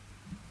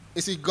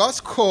You see, God's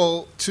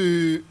call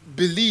to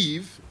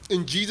believe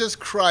in Jesus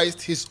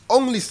Christ, his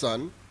only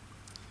Son,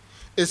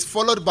 is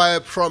followed by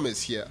a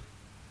promise here.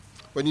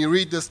 When you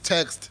read this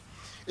text,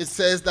 it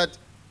says that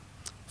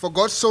for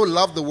God so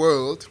loved the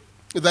world,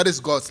 that is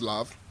God's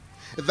love,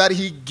 that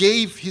he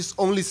gave his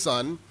only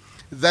Son,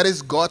 that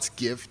is God's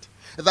gift,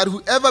 that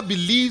whoever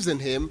believes in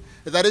him,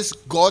 that is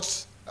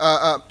God's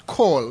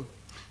call,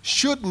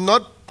 should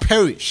not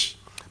perish,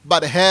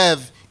 but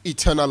have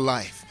eternal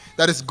life.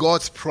 That is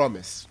God's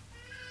promise.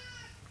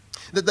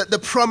 The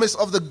promise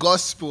of the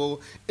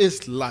gospel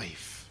is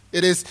life.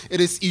 It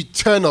is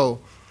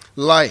eternal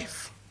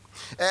life.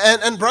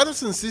 And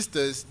brothers and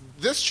sisters,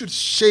 this should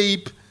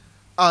shape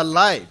our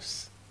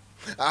lives.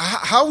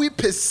 How we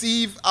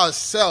perceive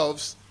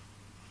ourselves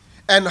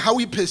and how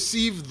we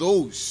perceive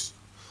those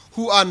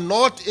who are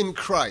not in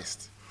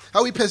Christ.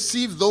 How we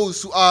perceive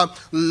those who are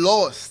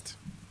lost.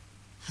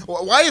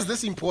 Why is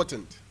this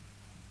important?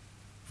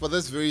 For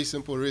this very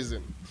simple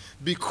reason.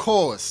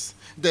 Because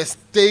the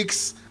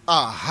stakes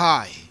are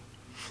high.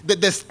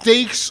 The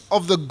stakes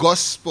of the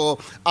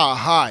gospel are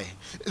high.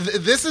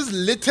 This is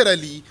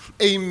literally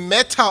a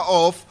matter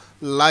of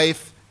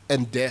life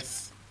and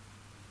death.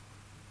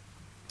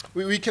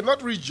 We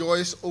cannot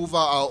rejoice over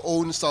our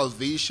own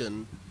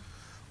salvation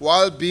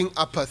while being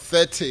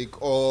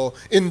apathetic or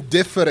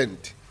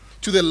indifferent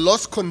to the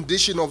lost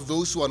condition of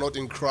those who are not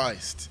in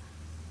Christ.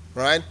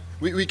 Right?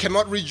 We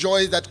cannot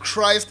rejoice that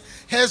Christ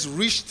has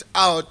reached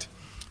out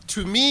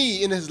to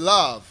me in his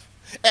love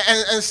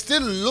and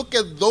still look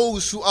at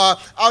those who are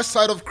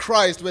outside of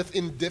Christ with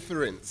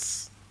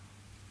indifference.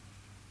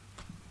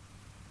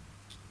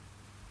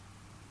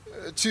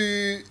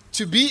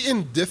 To be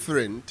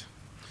indifferent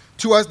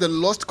towards the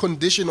lost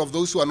condition of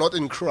those who are not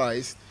in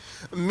Christ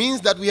means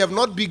that we have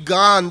not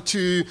begun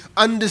to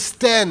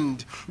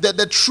understand that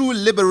the true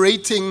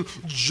liberating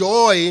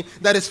joy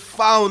that is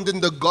found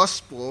in the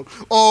gospel,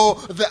 or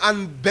the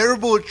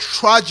unbearable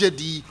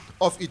tragedy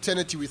of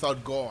eternity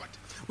without God.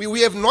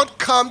 We have not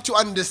come to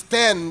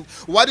understand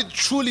what it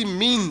truly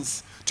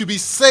means to be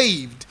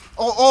saved,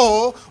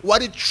 or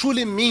what it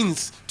truly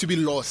means to be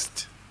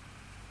lost.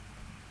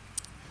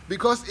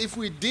 Because if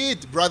we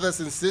did, brothers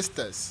and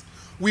sisters,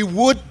 we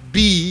would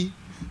be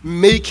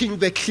making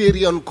the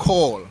clarion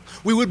call.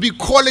 We would be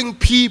calling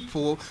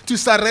people to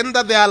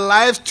surrender their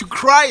lives to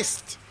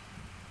Christ.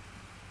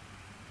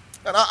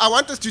 And I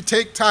want us to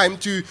take time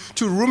to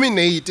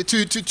ruminate,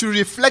 to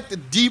reflect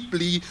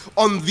deeply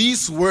on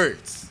these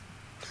words.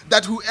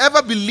 That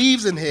whoever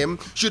believes in him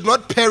should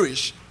not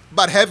perish,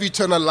 but have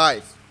eternal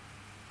life.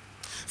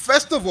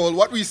 First of all,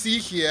 what we see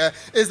here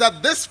is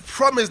that this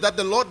promise that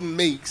the Lord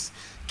makes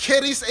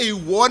carries a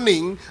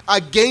warning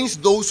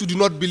against those who do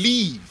not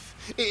believe.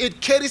 It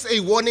carries a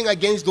warning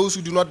against those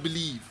who do not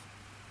believe.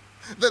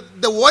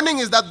 The warning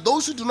is that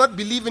those who do not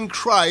believe in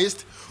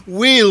Christ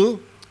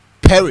will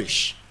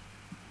perish.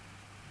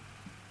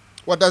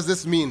 What does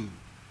this mean?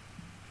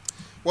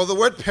 Well, the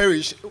word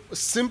perish,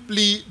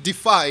 simply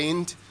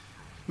defined,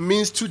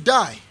 means to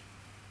die.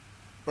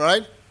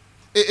 Right?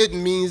 It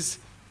means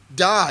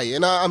die.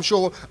 And I'm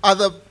sure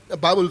other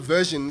Bible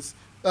versions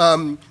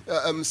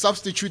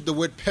substitute the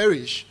word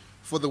perish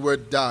for the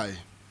word die.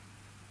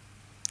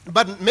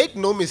 But make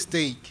no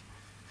mistake,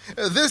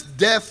 this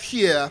death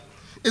here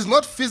is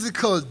not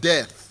physical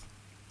death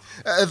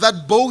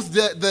that both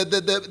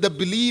the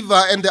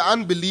believer and the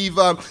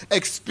unbeliever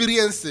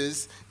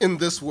experiences in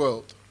this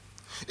world.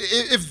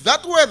 If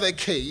that were the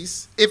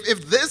case,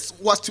 if this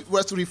was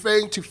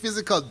referring to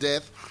physical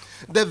death,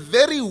 the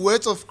very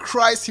words of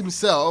Christ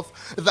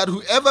himself, that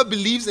whoever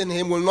believes in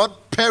him will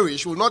not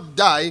perish, will not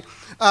die,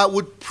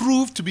 would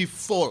prove to be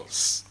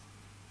false.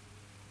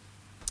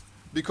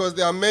 Because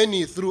there are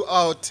many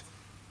throughout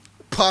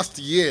past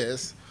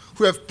years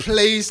who have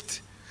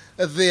placed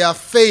their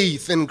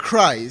faith in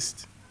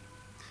Christ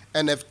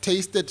and have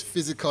tasted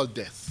physical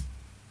death.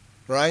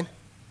 Right?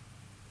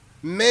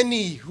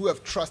 Many who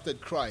have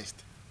trusted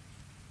Christ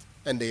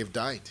and they have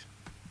died.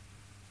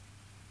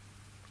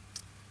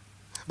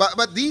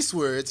 But these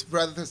words,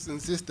 brothers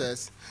and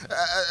sisters,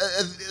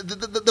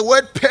 the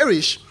word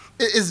perish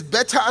is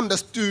better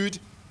understood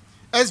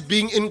as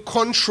being in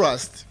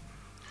contrast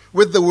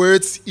with the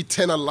words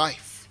eternal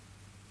life.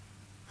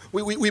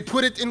 We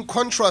put it in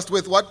contrast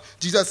with what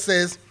Jesus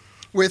says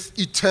with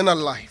eternal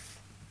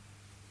life.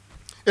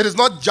 It is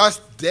not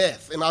just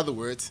death, in other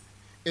words,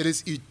 it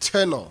is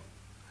eternal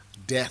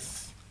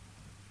death.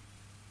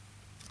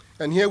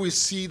 And here we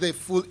see the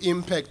full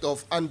impact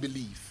of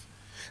unbelief.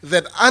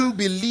 That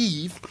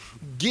unbelief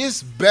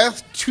gives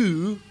birth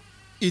to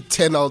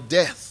eternal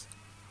death.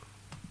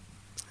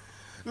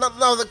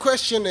 Now the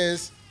question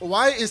is,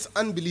 why is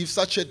unbelief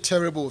such a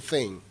terrible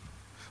thing?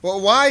 Well,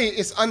 why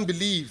is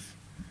unbelief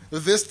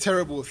this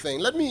terrible thing?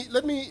 Let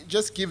me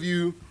just give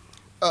you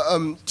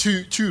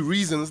two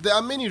reasons. There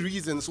are many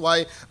reasons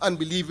why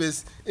unbelief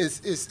is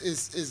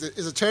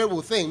a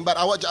terrible thing, but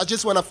I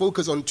just want to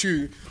focus on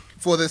two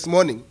for this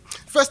morning.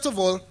 First of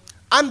all,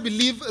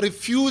 unbelief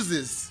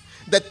refuses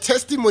the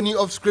testimony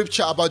of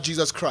Scripture about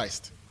Jesus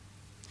Christ.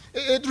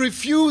 It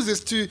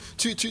refuses to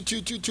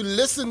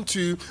listen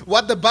to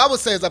what the Bible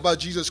says about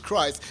Jesus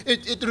Christ.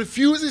 It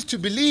refuses to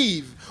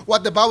believe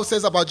what the Bible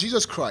says about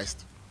Jesus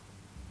Christ.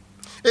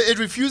 It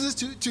refuses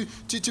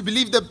to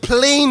believe the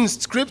plain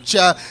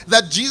scripture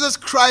that Jesus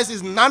Christ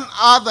is none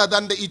other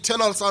than the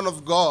eternal Son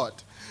of God,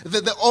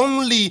 the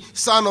only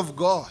Son of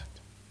God.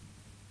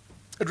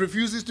 It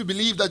refuses to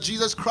believe that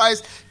Jesus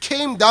Christ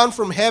came down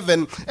from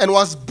heaven and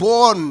was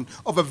born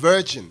of a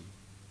virgin.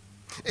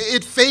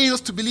 It fails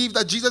to believe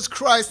that Jesus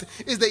Christ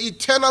is the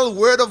eternal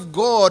Word of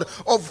God,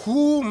 of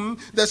whom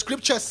the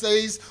scripture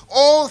says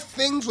all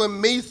things were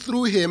made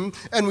through him,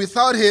 and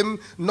without him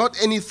not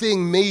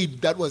anything made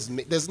that was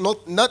made. There's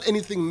not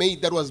anything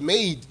made that was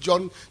made.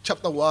 John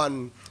chapter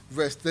 1,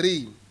 verse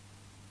 3.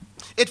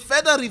 It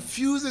further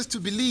refuses to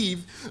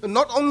believe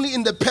not only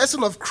in the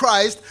person of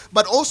Christ,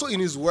 but also in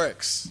his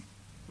works.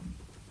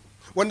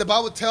 When the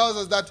Bible tells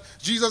us that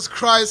Jesus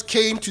Christ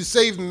came to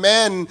save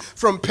men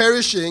from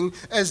perishing,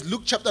 as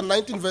Luke chapter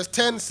 19 verse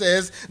 10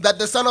 says, that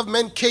the Son of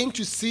Man came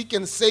to seek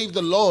and save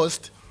the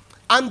lost,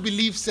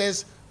 unbelief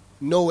says,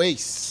 no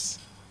ways.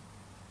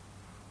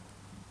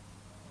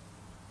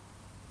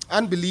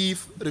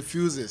 Unbelief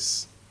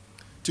refuses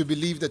to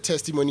believe the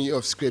testimony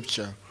of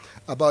Scripture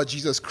about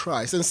Jesus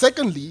Christ. And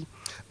secondly,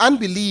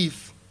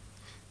 unbelief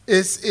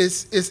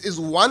is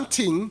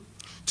wanting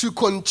to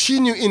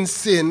continue in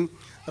sin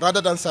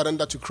rather than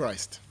surrender to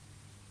Christ.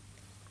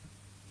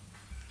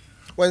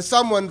 When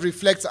someone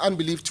reflects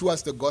unbelief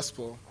towards the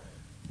gospel,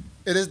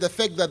 it is the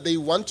fact that they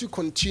want to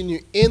continue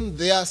in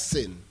their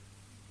sin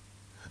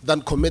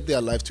than commit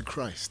their life to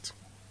Christ.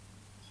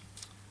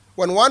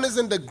 When one is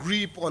in the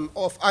grip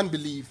of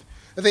unbelief,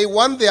 they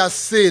want their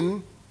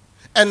sin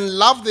and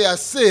love their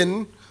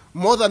sin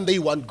more than they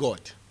want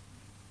God.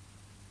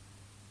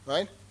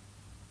 Right?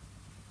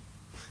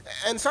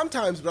 And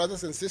sometimes,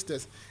 brothers and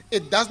sisters,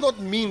 it does not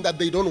mean that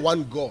they don't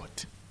want God.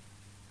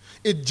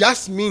 It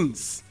just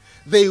means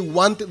they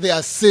want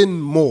their sin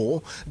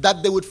more,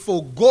 that they would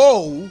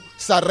forego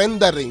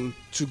surrendering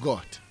to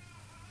God.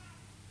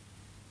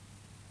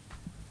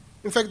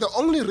 In fact, the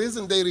only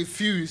reason they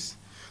refuse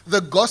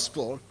the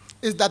gospel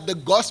is that the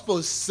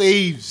gospel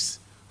saves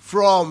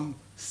from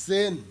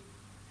sin.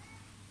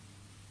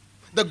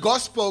 The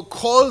gospel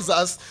calls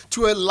us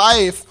to a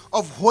life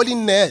of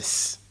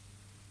holiness.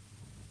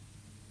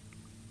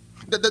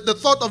 The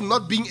thought of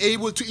not being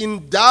able to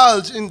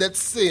indulge in that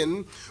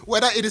sin,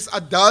 whether it is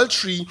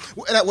adultery,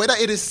 whether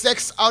it is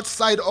sex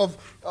outside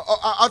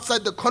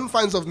the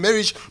confines of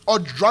marriage, or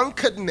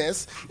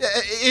drunkenness,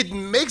 it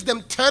makes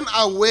them turn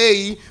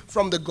away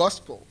from the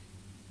gospel.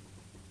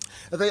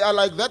 They are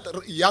like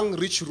that young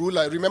rich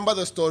ruler. Remember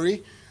the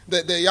story?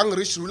 The young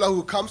rich ruler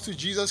who comes to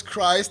Jesus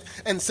Christ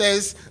and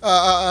says,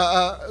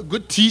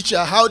 good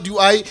teacher, how do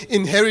I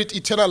inherit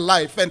eternal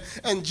life?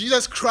 And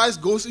Jesus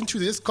Christ goes into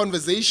this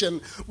conversation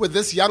with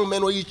this young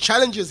man where he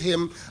challenges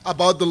him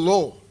about the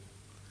law.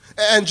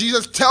 And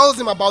Jesus tells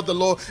him about the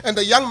law, and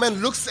the young man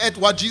looks at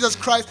what Jesus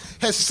Christ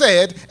has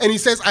said, and he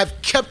says,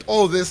 I've kept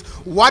all this.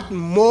 What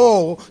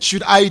more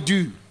should I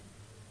do?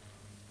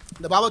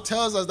 The Bible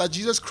tells us that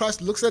Jesus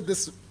Christ looks at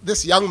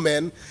this young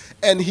man,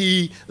 and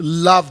he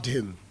loved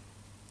him.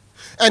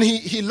 And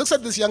he looks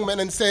at this young man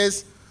and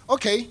says,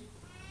 okay,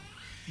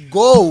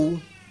 go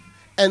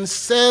and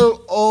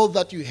sell all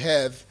that you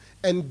have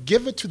and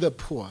give it to the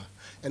poor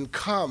and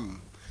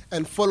come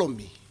and follow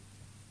me.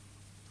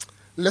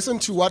 Listen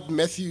to what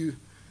Matthew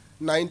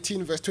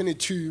 19 verse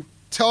 22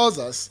 tells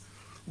us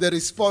the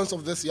response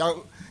of this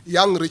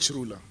young rich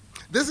ruler.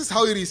 This is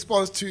how he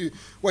responds to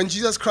when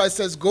Jesus Christ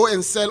says, go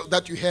and sell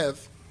that you have,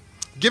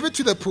 give it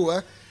to the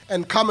poor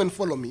and come and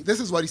follow me. This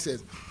is what he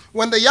says.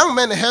 When the young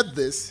man heard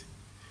this,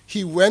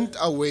 he went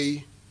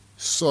away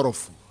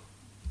sorrowful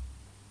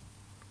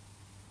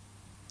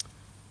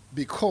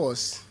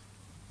because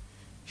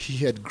he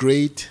had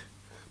great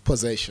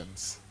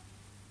possessions.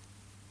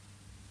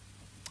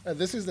 And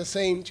this is the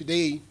same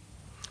today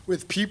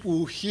with people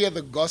who hear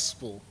the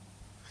gospel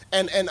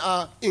and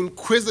are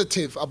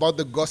inquisitive about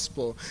the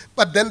gospel,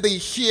 but then they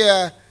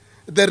hear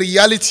the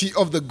reality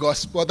of the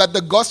gospel, that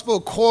the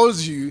gospel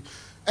calls you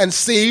and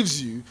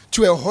saves you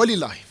to a holy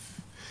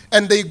life.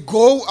 And they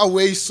go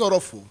away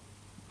sorrowful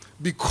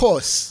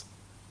because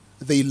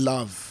they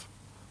love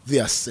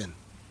their sin.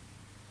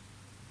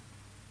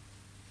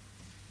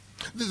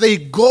 They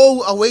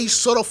go away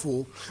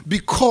sorrowful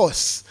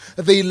because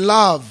they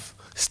love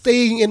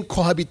staying in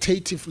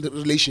cohabitative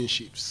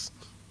relationships.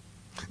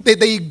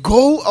 They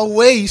go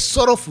away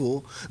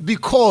sorrowful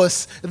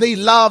because they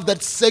love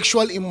that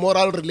sexual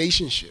immoral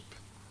relationship.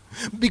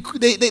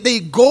 They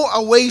go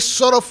away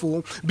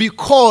sorrowful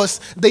because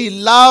they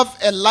love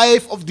a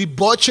life of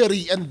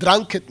debauchery and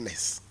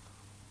drunkenness.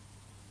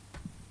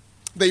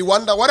 They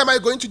wonder, what am I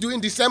going to do in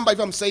December if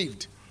I'm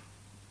saved?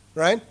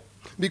 Right?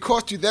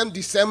 Because to them,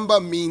 December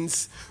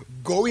means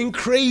going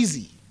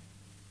crazy.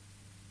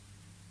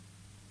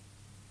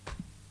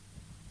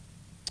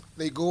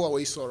 They go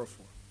away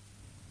sorrowful.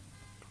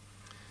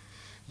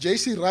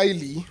 J.C.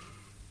 Riley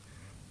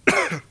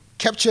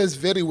captures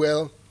very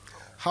well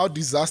how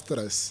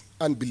disastrous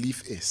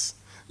unbelief is.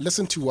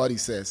 Listen to what he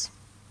says.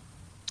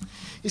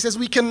 He says,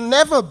 we can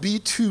never be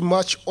too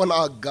much on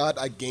our guard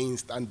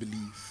against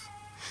unbelief.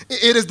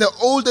 It is the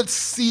oldest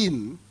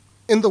sin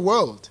in the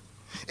world.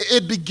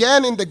 It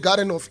began in the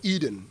Garden of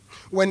Eden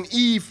when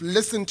Eve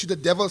listened to the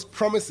devil's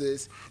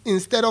promises.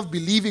 Instead of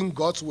believing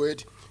God's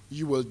word,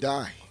 you will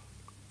die.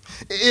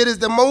 It is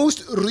the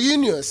most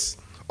ruinous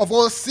of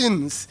all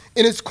sins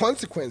in its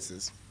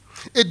consequences.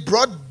 It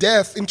brought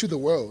death into the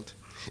world.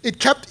 It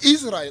kept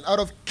Israel out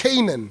of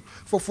Canaan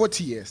for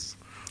 40 years.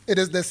 It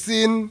is the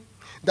sin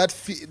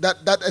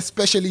that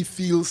especially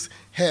feels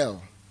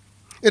hell.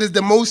 It is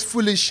the most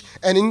foolish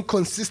and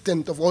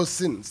inconsistent of all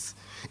sins.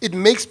 It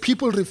makes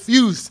people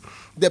refuse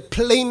the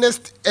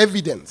plainest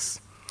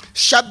evidence,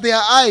 shut their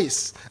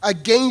eyes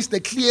against the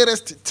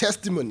clearest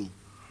testimony,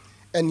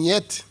 and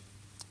yet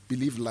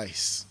believe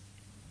lies.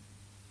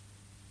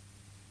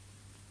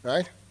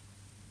 Right?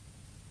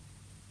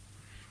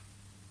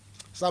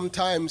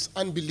 Sometimes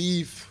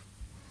unbelief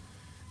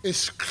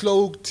is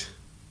clothed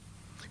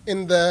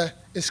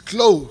is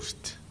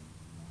clothed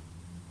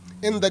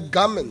in the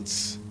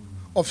garments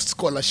of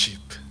scholarship.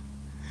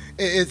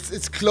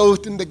 It's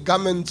clothed in the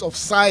garments of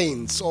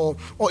science or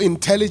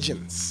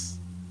intelligence,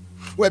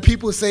 where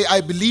people say,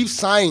 I believe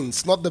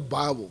science, not the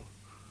Bible,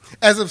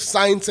 as if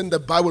science and the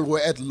Bible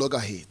were at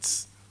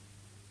loggerheads.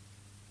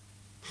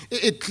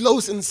 It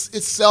clothes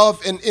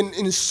itself in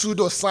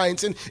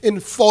pseudoscience, in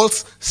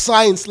false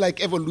science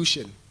like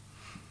evolution.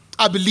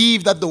 I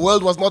believe that the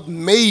world was not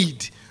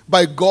made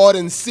by God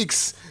in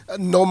 6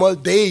 normal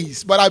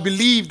days, but I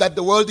believe that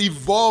the world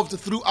evolved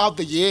throughout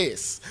the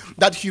years,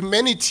 that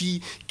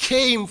humanity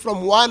came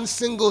from one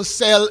single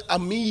cell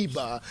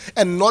amoeba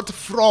and not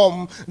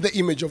from the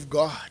image of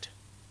God.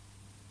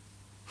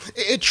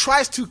 It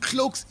tries to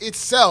cloak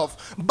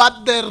itself,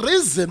 but the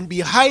reason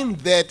behind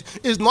that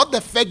is not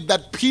the fact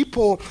that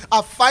people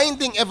are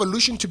finding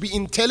evolution to be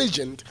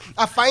intelligent,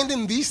 are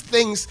finding these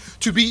things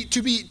to be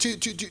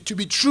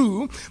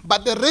true,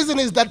 but the reason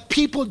is that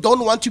people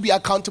don't want to be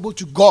accountable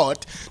to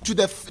God to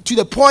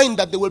the point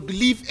that they will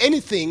believe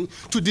anything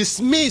to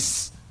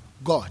dismiss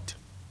God.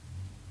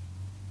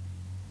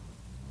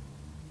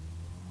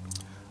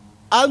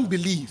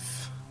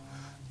 Unbelief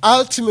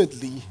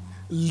ultimately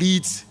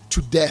leads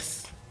to death.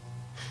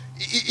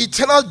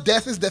 Eternal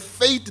death is the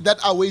fate that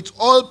awaits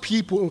all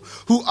people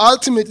who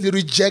ultimately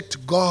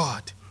reject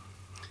God,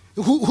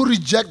 who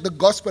reject the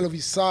gospel of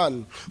his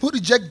Son, who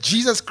reject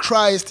Jesus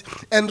Christ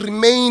and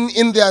remain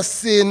in their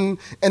sin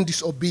and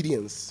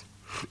disobedience.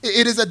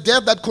 It is a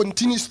death that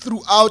continues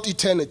throughout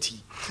eternity,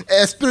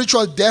 a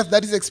spiritual death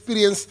that is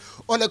experienced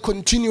on a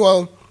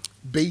continual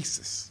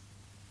basis.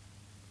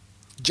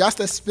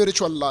 Just as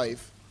spiritual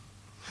life,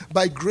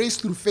 by grace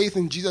through faith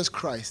in Jesus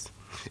Christ,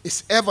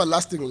 is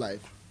everlasting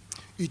life,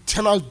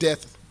 eternal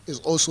death is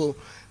also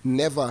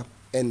never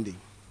ending.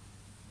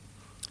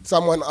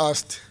 Someone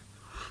asked,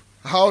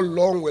 how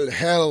long will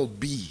hell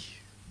be?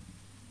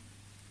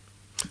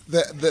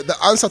 The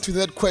answer to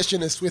that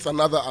question is with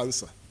another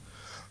answer.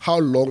 How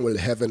long will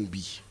heaven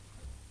be?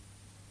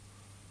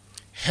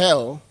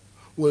 Hell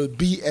will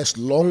be as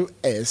long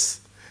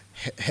as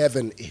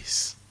heaven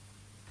is.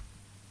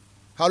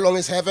 How long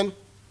is heaven?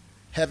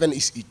 Heaven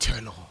is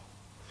eternal.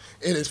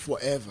 It is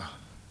forever.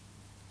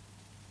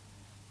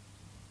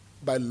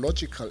 By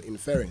logical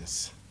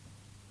inference,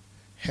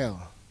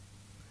 hell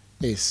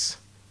is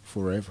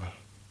forever.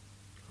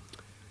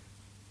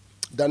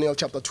 Daniel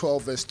chapter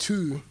 12, verse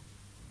 2.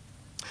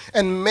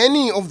 And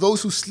many of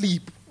those who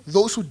sleep,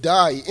 those who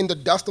die in the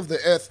dust of the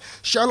earth,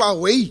 shall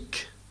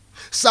awake,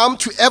 some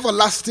to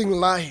everlasting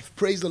life,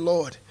 praise the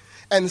Lord,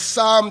 and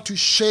some to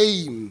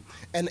shame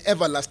and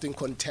everlasting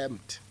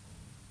contempt.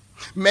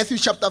 Matthew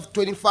chapter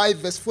 25,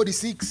 verse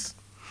 46.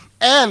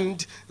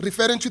 And,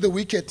 referring to the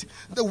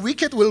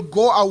wicked will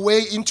go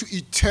away into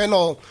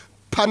eternal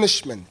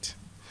punishment,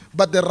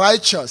 but the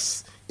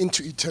righteous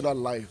into eternal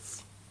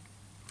life.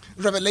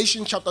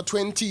 Revelation chapter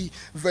 20,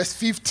 verse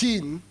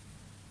 15.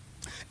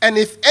 And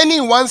if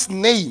anyone's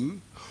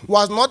name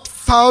was not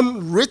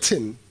found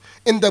written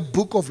in the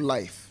book of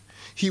life,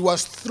 he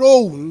was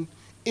thrown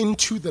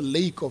into the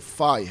lake of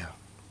fire.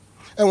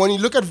 And when you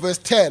look at verse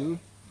 10,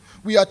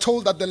 we are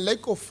told that the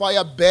lake of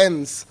fire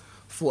burns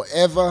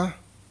forever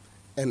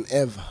and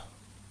ever.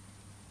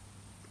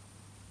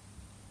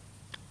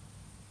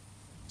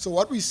 So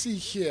what we see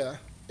here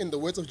in the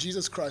words of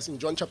Jesus Christ in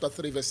John chapter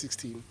 3, verse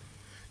 16,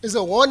 is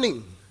a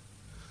warning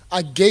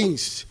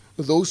against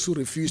those who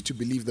refuse to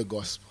believe the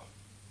gospel.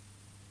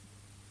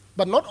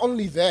 But not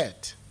only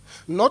that,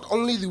 not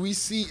only do we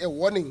see a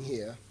warning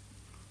here,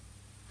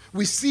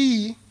 we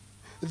see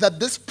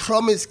that this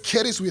promise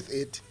carries with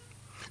it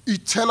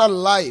eternal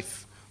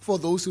life for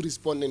those who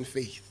respond in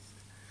faith.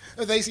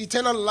 There is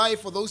eternal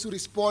life for those who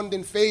respond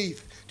in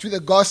faith to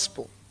the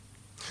gospel.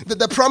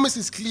 The promise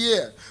is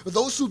clear.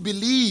 Those who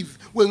believe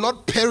will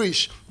not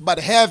perish but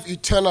have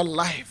eternal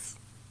life.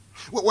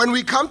 When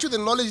we come to the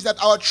knowledge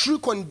that our true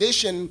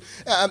condition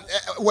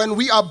when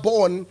we are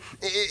born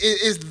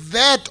is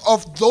that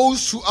of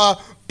those who are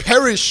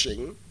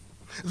perishing,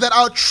 that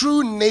our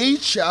true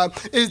nature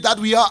is that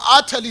we are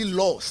utterly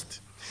lost.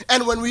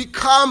 And when we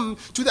come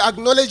to the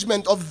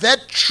acknowledgement of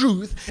that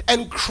truth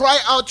and cry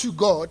out to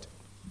God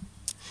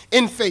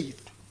in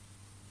faith,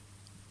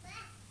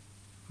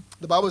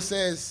 the Bible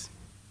says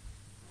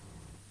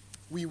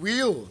we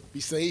will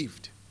be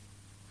saved.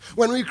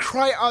 When we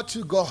cry out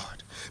to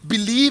God,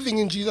 believing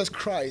in Jesus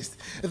Christ,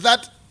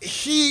 that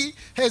He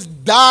has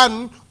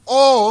done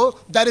all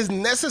that is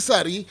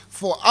necessary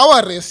for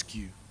our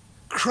rescue,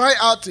 cry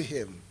out to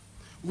Him,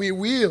 we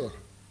will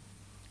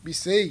be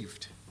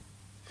saved.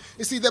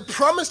 You see, the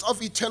promise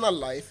of eternal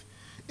life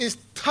is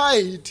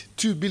tied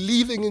to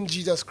believing in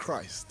Jesus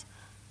Christ.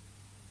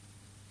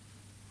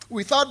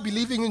 Without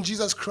believing in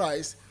Jesus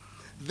Christ,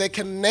 there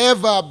can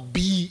never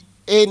be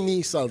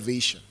any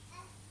salvation.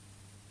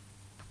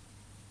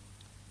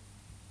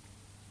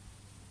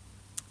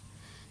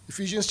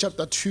 Ephesians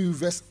chapter 2,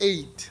 verse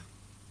 8.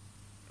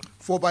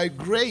 For by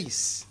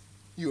grace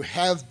you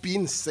have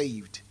been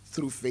saved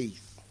through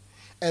faith,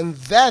 and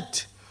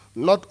that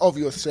not of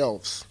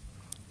yourselves.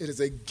 It is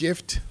a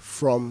gift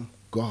from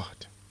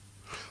God.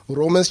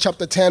 Romans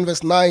chapter 10,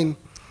 verse 9.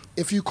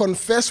 If you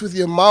confess with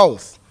your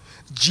mouth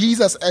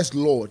Jesus as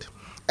Lord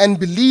and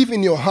believe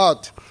in your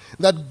heart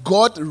that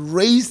God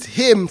raised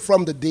him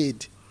from the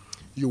dead,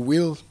 you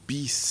will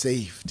be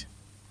saved.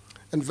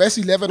 And verse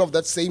 11 of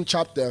that same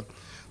chapter,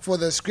 for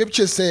the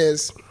scripture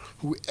says,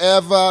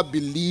 whoever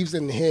believes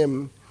in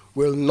him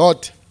will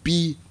not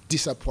be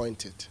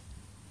disappointed.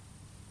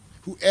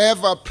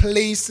 Whoever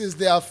places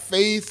their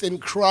faith in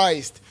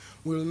Christ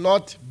will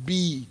not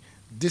be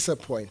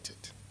disappointed.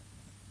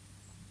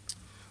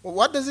 Well,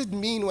 what does it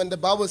mean when the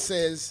Bible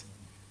says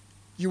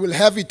you will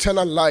have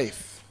eternal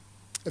life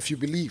if you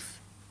believe?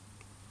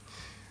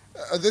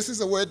 This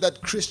is a word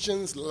that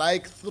Christians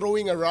like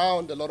throwing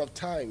around a lot of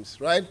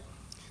times, right?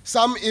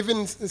 Some even,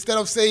 instead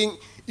of saying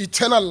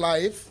eternal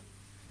life,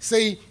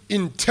 say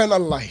internal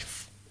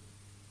life.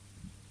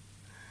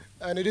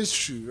 And it is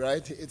true,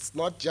 right? It's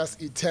not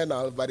just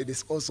eternal, but it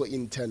is also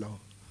internal.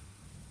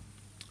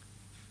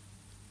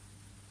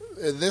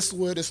 This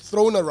word is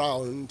thrown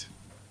around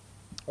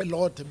a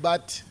lot,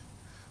 but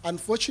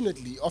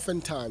unfortunately,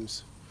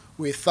 oftentimes,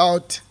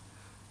 without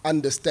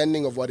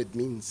understanding of what it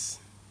means.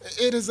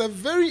 It is a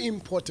very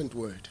important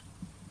word.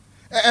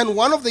 And it is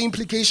one of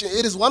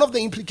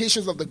the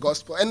implications of the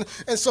gospel.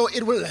 And so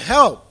it will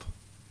help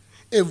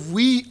if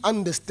we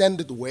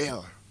understand it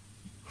well,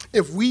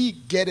 if we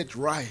get it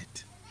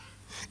right.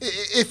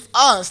 If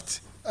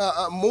asked,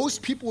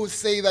 most people would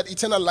say that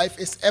eternal life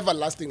is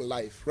everlasting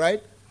life,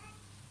 right?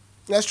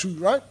 That's true,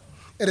 right?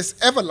 It is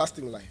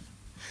everlasting life.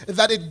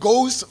 That it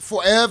goes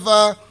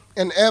forever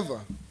and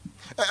ever.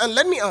 And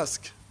let me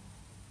ask,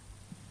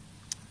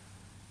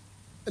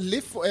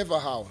 live forever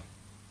how?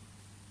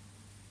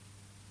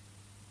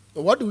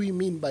 What do we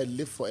mean by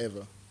live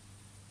forever?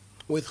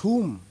 With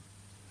whom?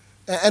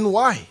 And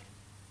why?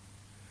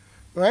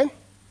 Right?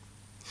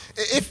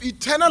 If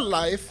eternal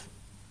life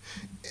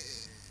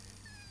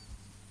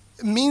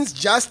means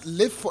just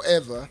live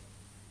forever,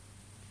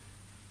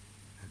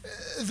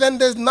 then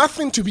there's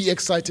nothing to be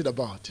excited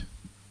about.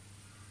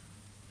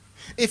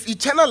 If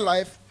eternal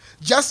life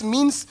just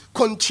means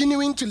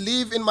continuing to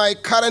live in my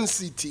current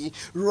city,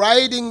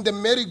 riding the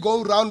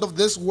merry-go-round of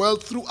this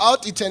world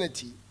throughout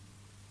eternity,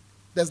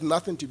 there's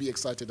nothing to be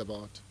excited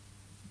about.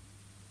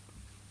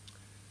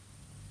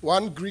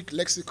 One Greek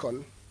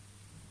lexicon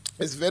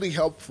is very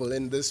helpful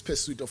in this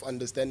pursuit of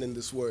understanding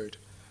this word.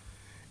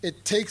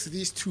 It takes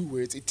these two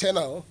words,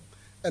 eternal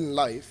and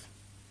life,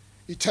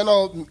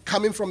 eternal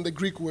coming from the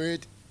Greek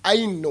word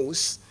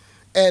ainos,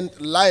 and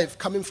life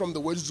coming from the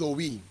word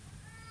zoe.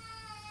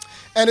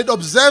 And it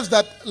observes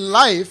that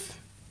life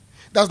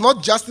does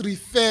not just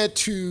refer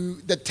to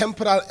the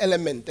temporal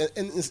element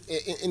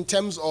in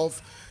terms of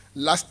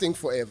lasting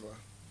forever,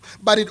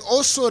 but it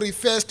also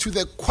refers to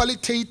the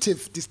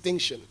qualitative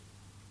distinction.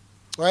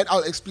 Right?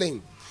 I'll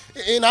explain.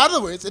 In other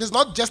words, it is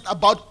not just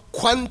about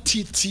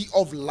quantity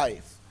of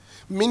life,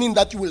 meaning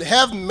that you will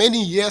have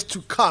many years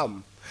to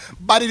come,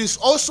 but it is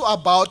also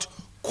about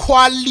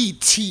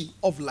quality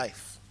of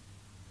life.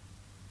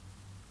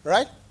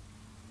 Right?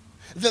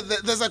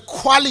 There's a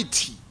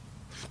quality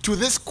to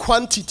this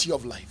quantity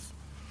of life.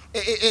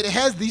 It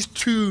has these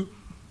two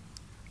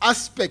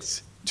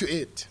aspects to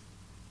it.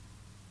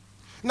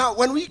 Now,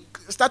 when we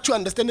start to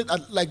understand it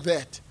like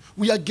that,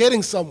 we are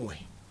getting somewhere.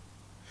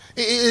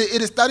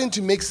 It is starting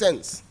to make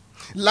sense.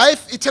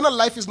 Eternal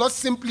life is not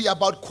simply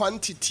about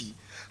quantity,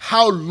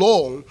 how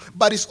long,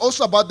 but it's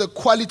also about the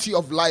quality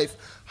of life,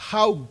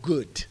 how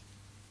good.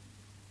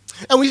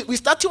 And we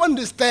start to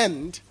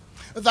understand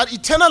that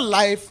eternal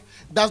life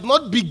does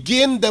not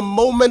begin the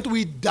moment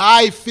we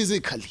die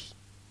physically.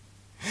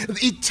 The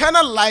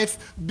eternal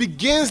life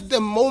begins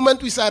the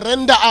moment we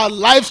surrender our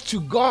lives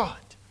to God.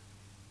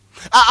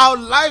 Our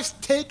lives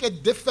take a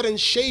different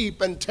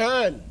shape and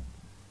turn.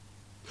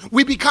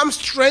 We become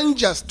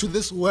strangers to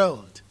this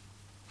world.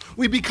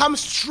 We become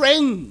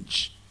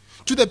strange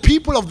to the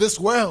people of this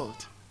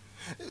world.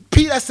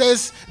 Peter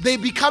says they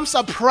become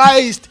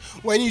surprised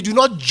when you do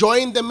not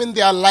join them in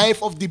their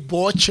life of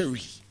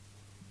debauchery.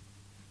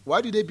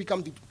 Why do they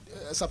become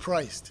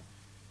surprised?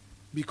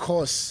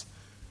 Because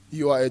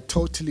you are a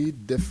totally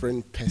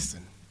different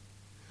person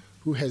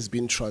who has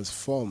been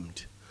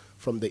transformed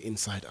from the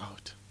inside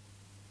out.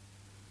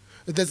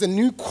 There's a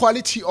new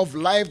quality of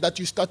life that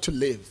you start to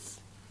live.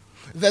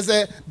 There's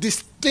a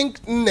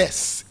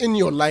distinctness in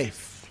your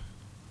life.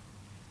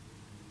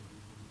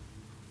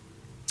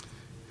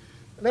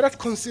 Let us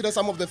consider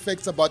some of the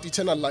facts about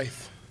eternal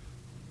life.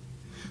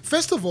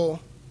 First of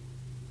all,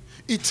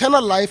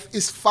 eternal life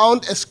is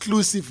found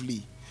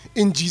exclusively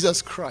in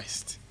Jesus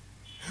Christ.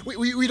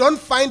 We don't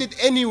find it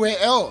anywhere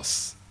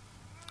else,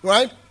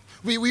 right?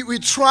 We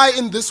try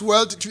in this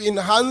world to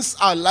enhance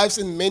our lives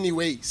in many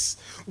ways.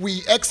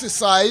 We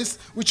exercise,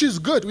 which is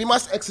good. We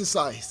must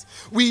exercise.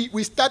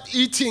 We start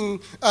eating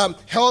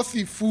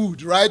healthy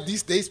food, right?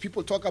 These days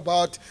people talk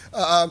about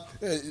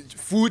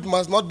food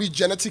must not be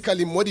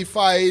genetically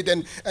modified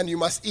and you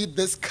must eat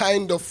this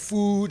kind of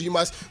food. You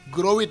must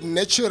grow it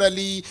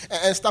naturally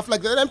and stuff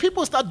like that. And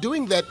people start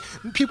doing that.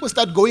 People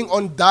start going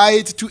on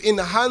diet to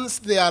enhance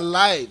their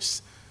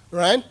lives,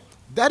 right?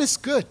 That is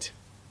good.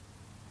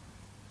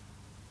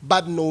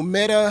 But no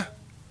matter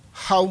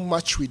how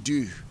much we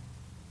do,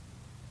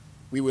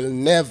 we will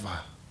never,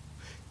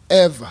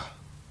 ever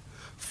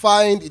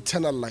find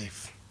eternal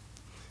life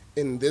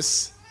in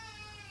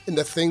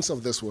the things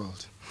of this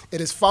world.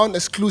 It is found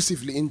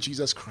exclusively in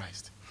Jesus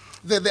Christ.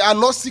 There are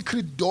no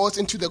secret doors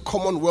into the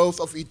commonwealth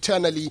of the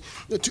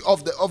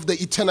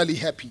eternally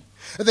happy.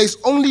 There is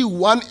only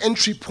one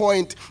entry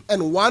point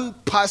and one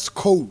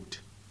passcode.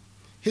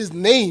 His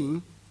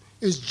name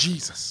is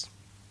Jesus.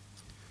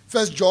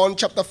 1 John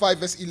chapter 5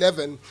 verse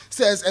 11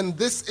 says, and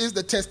this is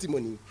the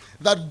testimony,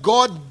 that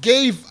God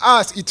gave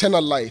us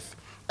eternal life,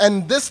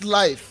 and this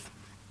life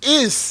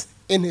is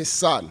in his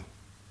Son.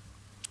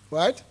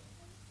 Right?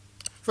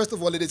 First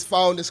of all, it is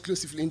found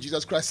exclusively in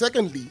Jesus Christ.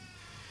 Secondly,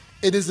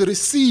 it is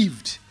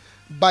received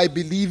by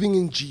believing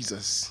in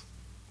Jesus.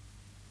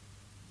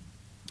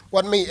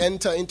 One may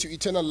enter into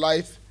eternal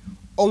life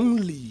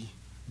only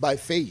by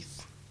faith.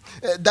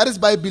 That is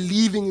by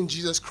believing in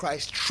Jesus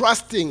Christ,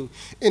 trusting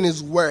in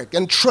his work,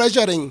 and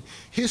treasuring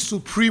his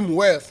supreme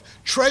worth,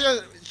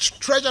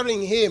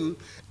 treasuring him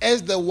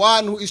as the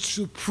one who is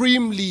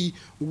supremely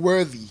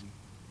worthy.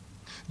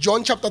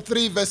 John chapter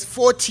 3, verse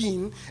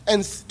 14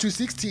 to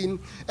 16,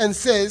 and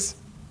says,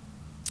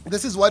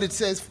 this is what it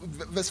says,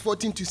 verse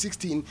 14 to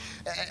 16.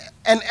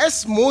 And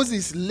as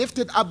Moses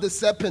lifted up the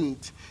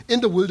serpent in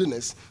the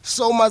wilderness,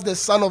 so must the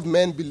Son of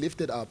Man be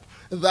lifted up,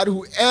 that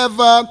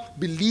whoever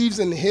believes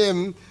in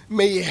him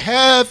may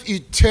have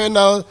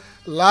eternal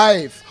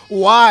life.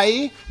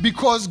 Why?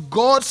 Because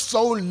God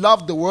so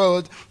loved the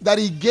world that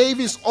he gave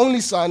his only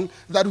Son,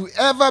 that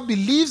whoever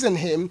believes in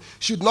him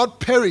should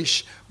not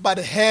perish, but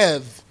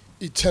have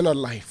eternal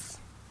life.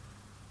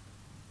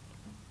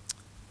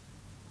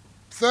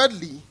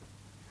 Thirdly,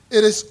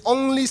 it is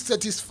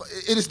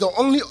the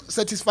only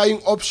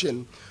satisfying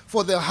option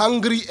for the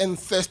hungry and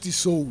thirsty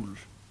soul.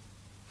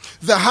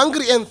 The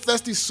hungry and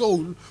thirsty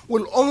soul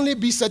will only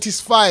be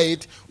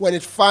satisfied when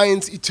it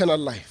finds eternal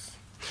life.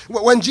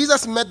 When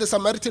Jesus met the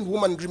Samaritan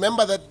woman,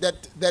 remember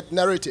that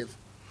narrative.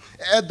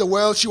 At the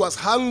well, she was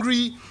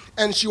hungry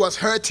and she was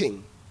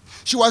hurting.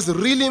 She was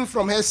reeling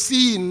from her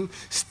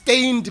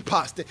sin-stained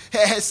past.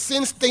 Her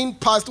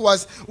sin-stained past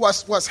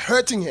was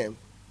hurting him.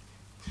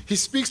 He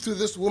speaks to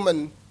this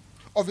woman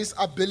of his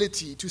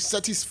ability to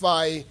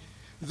satisfy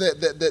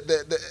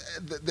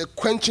the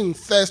quenching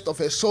thirst of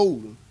her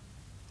soul.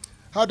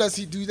 How does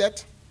he do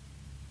that?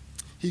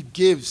 He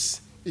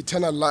gives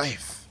eternal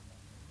life.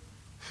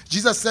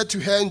 Jesus said to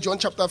her in John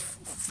chapter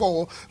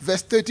 4,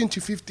 verse 13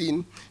 to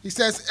 15, he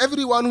says,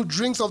 everyone who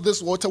drinks of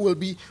this water will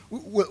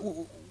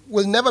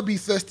never be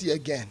thirsty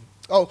again.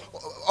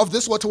 Of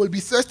this water will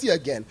be thirsty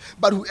again.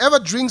 But whoever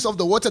drinks of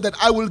the water that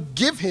I will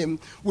give him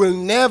will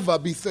never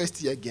be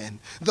thirsty again.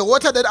 The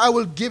water that I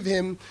will give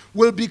him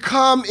will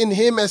become in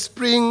him a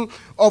spring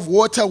of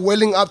water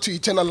welling up to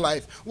eternal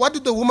life. What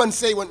did the woman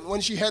say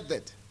when she heard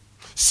that?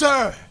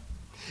 Sir,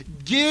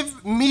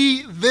 give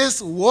me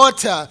this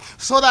water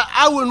so that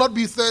I will not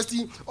be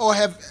thirsty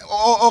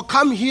or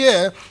come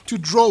here to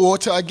draw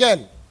water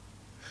again.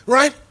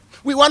 Right?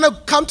 We want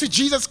to come to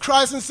Jesus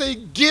Christ and say,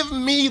 give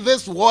me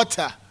this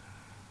water.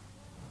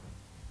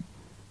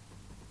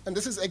 And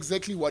this is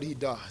exactly what he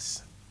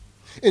does.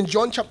 In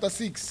John chapter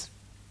 6,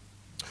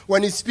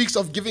 when he speaks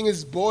of giving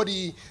his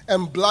body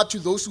and blood to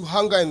those who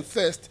hunger and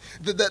thirst,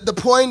 the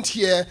point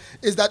here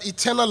is that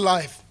eternal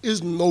life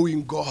is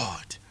knowing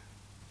God.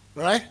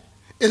 Right?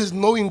 It is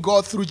knowing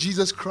God through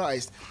Jesus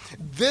Christ.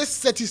 This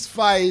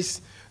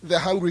satisfies the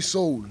hungry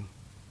soul.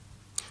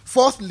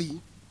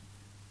 Fourthly,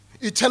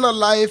 eternal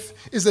life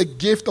is a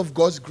gift of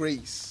God's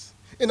grace.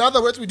 In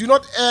other words, we do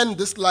not earn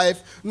this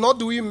life, nor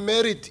do we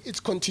merit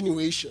its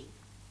continuation.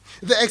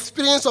 The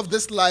experience of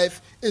this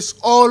life is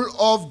all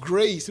of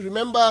grace.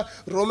 Remember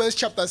Romans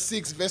chapter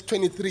 6, verse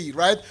 23,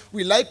 right?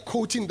 We like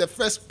quoting the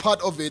first part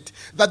of it,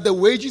 that the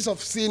wages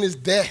of sin is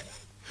death.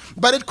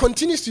 But it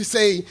continues to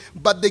say,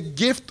 but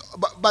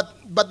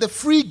the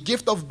free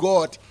gift of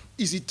God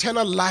is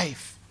eternal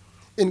life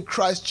in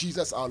Christ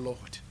Jesus our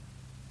Lord.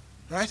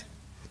 Right?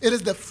 It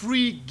is the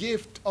free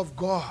gift of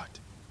God.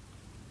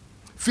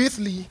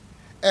 Fifthly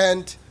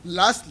and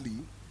lastly,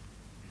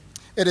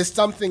 it is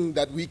something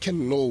that we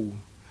can know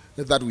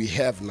that we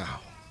have now.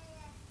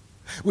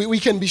 We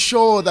can be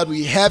sure that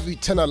we have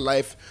eternal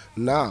life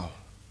now.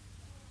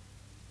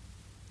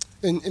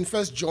 In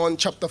 1 John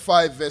chapter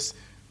 5, verse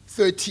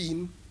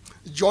 13,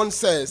 John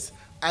says,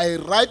 I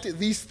write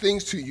these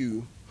things to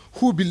you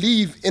who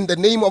believe in the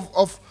name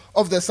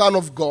of the Son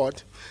of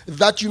God,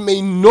 that you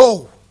may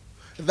know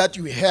that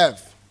you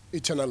have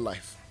eternal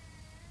life.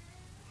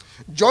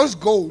 John's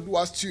goal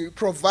was to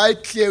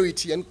provide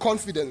clarity and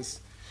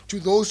confidence to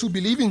those who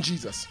believe in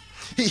Jesus.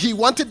 He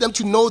wanted them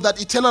to know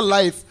that eternal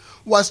life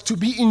was to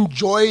be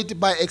enjoyed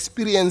by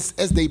experience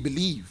as they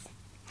believe.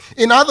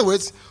 In other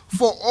words,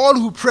 for all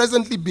who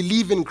presently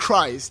believe in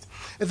Christ,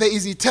 there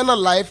is eternal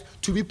life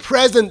to be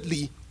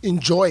presently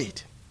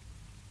enjoyed.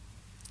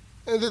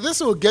 And this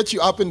will get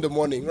you up in the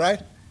morning,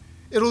 right?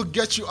 It will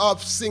get you up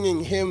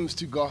singing hymns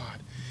to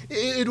God.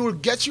 It will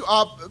get you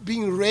up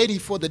being ready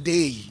for the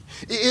day.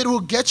 It will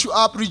get you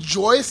up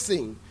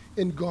rejoicing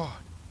in God.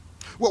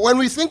 When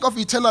we think of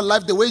eternal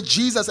life the way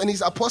Jesus and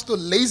his apostle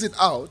lays it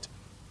out,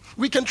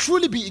 we can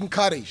truly be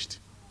encouraged.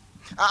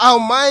 Our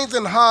minds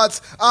and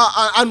hearts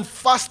are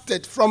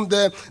unfasted from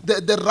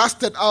the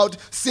rusted out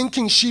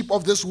sinking ship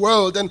of this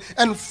world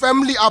and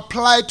firmly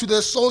applied to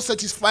the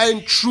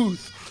soul-satisfying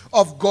truth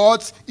of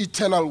God's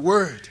eternal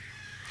word.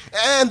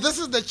 And this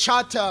is the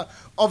charter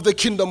of the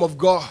kingdom of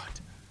God,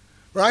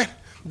 right?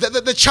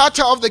 The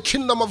charter of the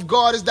kingdom of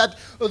God is that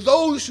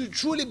those who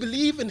truly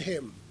believe in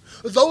him,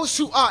 those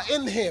who are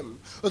in him,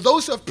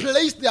 those who have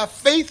placed their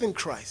faith in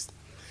Christ,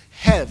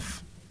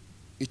 have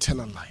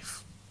eternal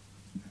life.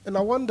 And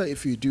I wonder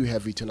if you do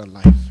have eternal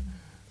life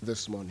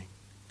this morning.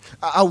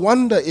 I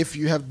wonder if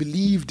you have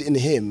believed in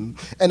him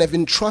and have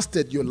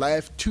entrusted your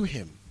life to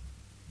him.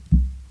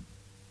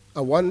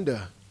 I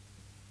wonder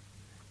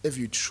if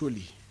you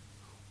truly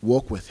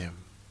walk with him.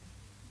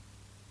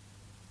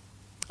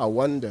 I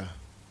wonder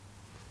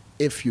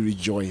if you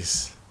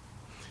rejoice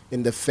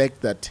in the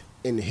fact that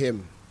in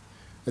him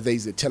there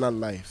is eternal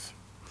life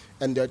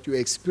and that you're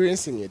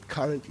experiencing it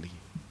currently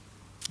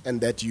and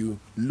that you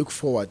look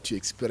forward to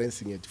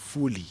experiencing it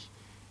fully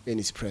in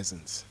his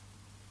presence.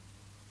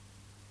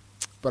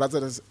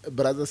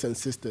 Brothers and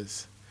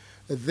sisters,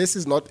 this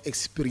is not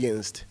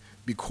experienced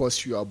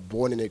because you are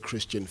born in a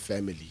Christian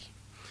family.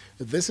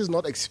 This is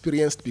not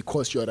experienced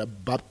because you are a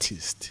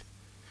Baptist.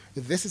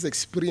 This is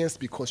experienced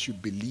because you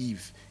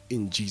believe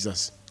in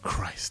Jesus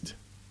Christ.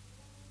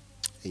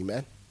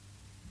 Amen?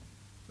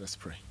 Let's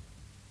pray.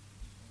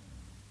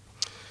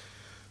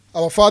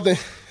 Our Father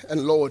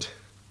and Lord,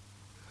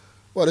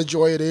 what a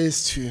joy it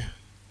is to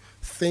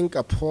think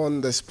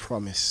upon this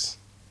promise,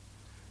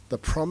 the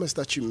promise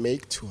that you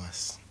make to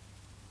us.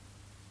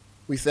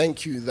 We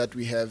thank you that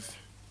we have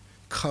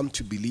come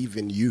to believe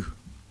in you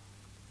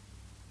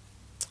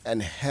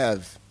and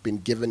have been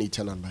given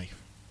eternal life.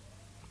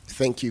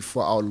 Thank you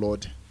for our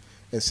Lord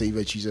and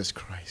Savior Jesus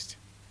Christ.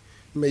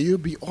 May you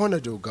be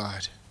honored, O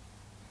God,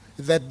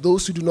 that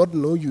those who do not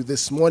know you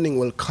this morning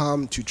will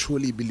come to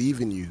truly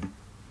believe in you,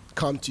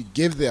 come to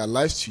give their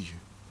lives to you,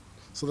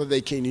 so that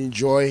they can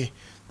enjoy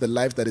the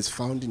life that is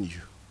found in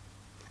you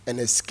and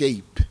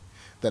escape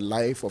the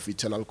life of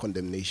eternal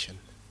condemnation.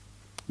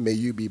 May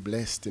you be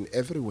blessed in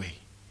every way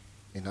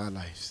in our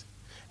lives.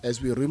 As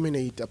we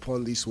ruminate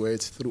upon these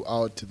words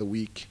throughout the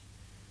week,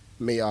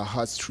 may our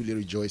hearts truly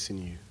rejoice in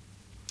you.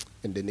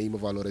 In the name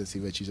of our Lord and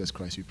Savior Jesus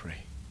Christ we pray.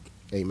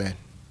 Amen.